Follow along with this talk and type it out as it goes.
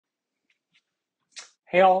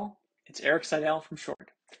Hey all, it's Eric Seidel from Shorebird,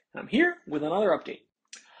 and I'm here with another update.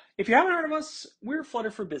 If you haven't heard of us, we're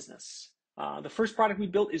Flutter for Business. The first product we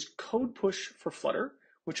built is Code Push for Flutter,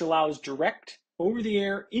 which allows direct,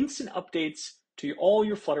 over-the-air, instant updates to all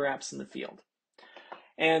your Flutter apps in the field.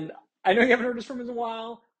 And I know you haven't heard us from us in a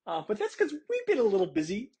while, but that's because we've been a little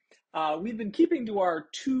busy. We've been keeping to our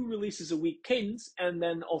 2 releases a week cadence, and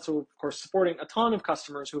then also, of course, supporting a ton of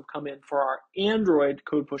customers who have come in for our Android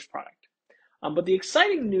Code Push product. But the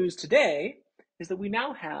exciting news today is that we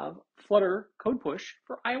now have Flutter Code Push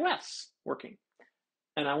for iOS working,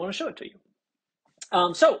 and I want to show it to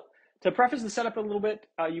you. So to preface the setup a little bit,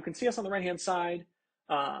 you can see us on the right-hand side.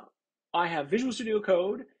 I have Visual Studio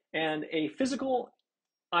Code and a physical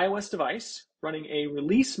iOS device running a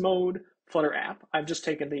release mode Flutter app. I've just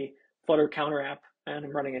taken the Flutter counter app and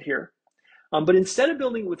I'm running it here. But instead of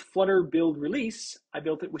building with Flutter build release, I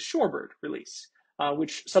built it with Shorebird release,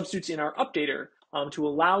 which substitutes in our updater to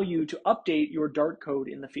allow you to update your Dart code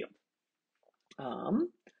in the field.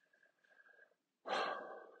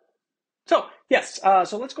 So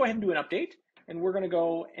let's go ahead and do an update. And we're going to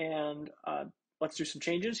go and let's do some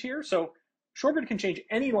changes here. So Shorebird can change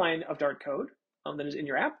any line of Dart code that is in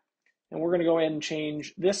your app. And we're going to go ahead and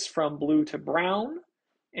change this from blue to brown.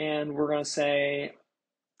 And we're going to say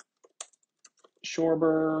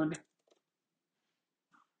Shorebird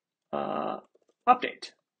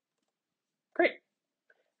update. Great.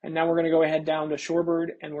 And now we're going to go ahead down to Shorebird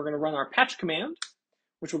and we're going to run our patch command,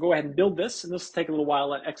 which will go ahead and build this. And this will take a little while,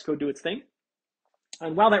 let Xcode do its thing.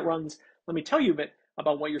 And while that runs, let me tell you a bit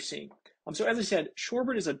about what you're seeing. So as I said,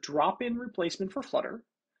 Shorebird is a drop-in replacement for Flutter.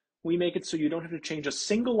 We make it so you don't have to change a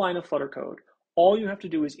single line of Flutter code. All you have to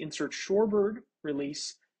do is insert Shorebird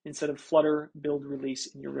release instead of Flutter build release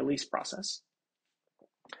in your release process.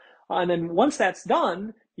 And then once that's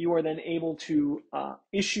done, you are then able to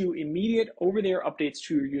issue immediate over-the-air updates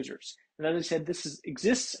to your users. And as I said, this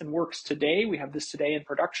exists and works today. We have this today in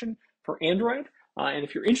production for Android. And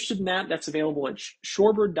if you're interested in that, that's available at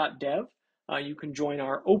shorebird.dev. You can join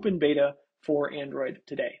our open beta for Android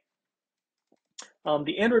today.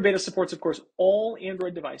 The Android beta supports, of course, all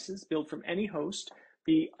Android devices built from any host.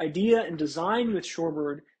 The idea and design with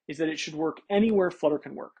Shorebird is that it should work anywhere Flutter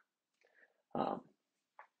can work.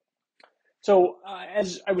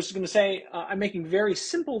 As I was going to say, I'm making very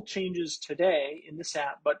simple changes today in this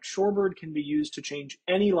app, but Shorebird can be used to change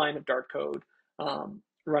any line of Dart code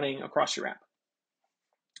running across your app.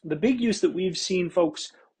 The big use that we've seen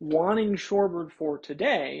folks wanting Shorebird for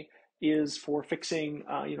today is for fixing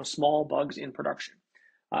small bugs in production.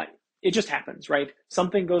 It just happens, right?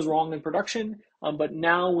 Something goes wrong in production, but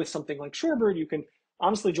now with something like Shorebird, you can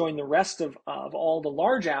honestly join the rest of all the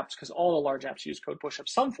large apps, because all the large apps use Code Push of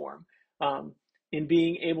some form, in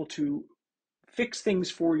being able to fix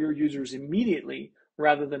things for your users immediately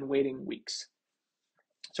rather than waiting weeks.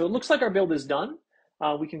 So it looks like our build is done.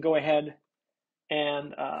 We can go ahead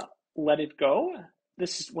and let it go.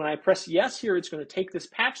 This is when I press yes here, it's going to take this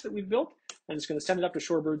patch that we've built and it's going to send it up to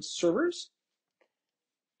Shorebird's servers.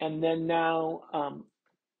 And then now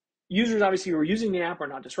users obviously who are using the app are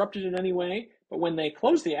not disrupted in any way, but when they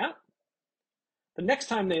close the app, the next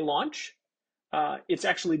time they launch, it's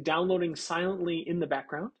actually downloading silently in the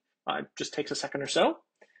background. It just takes a second or so.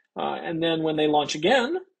 And then when they launch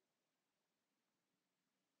again,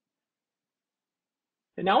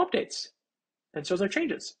 it now updates and shows our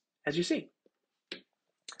changes, as you see.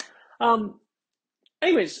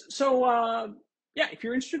 If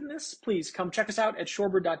you're interested in this, please come check us out at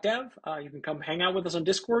shorebird.dev. You can come hang out with us on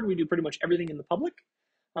Discord. We do pretty much everything in the public.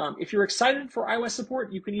 If you're excited for iOS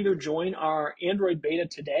support, you can either join our Android beta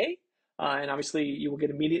today, and obviously you will get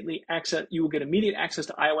immediate access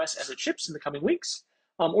to iOS as it ships in the coming weeks,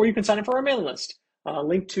 or you can sign up for our mailing list,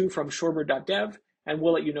 linked to from shorebird.dev, and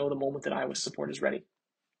we'll let you know the moment that iOS support is ready.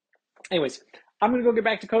 Anyways, I'm going to go get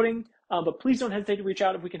back to coding, but please don't hesitate to reach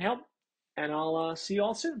out if we can help, and I'll see you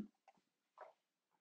all soon.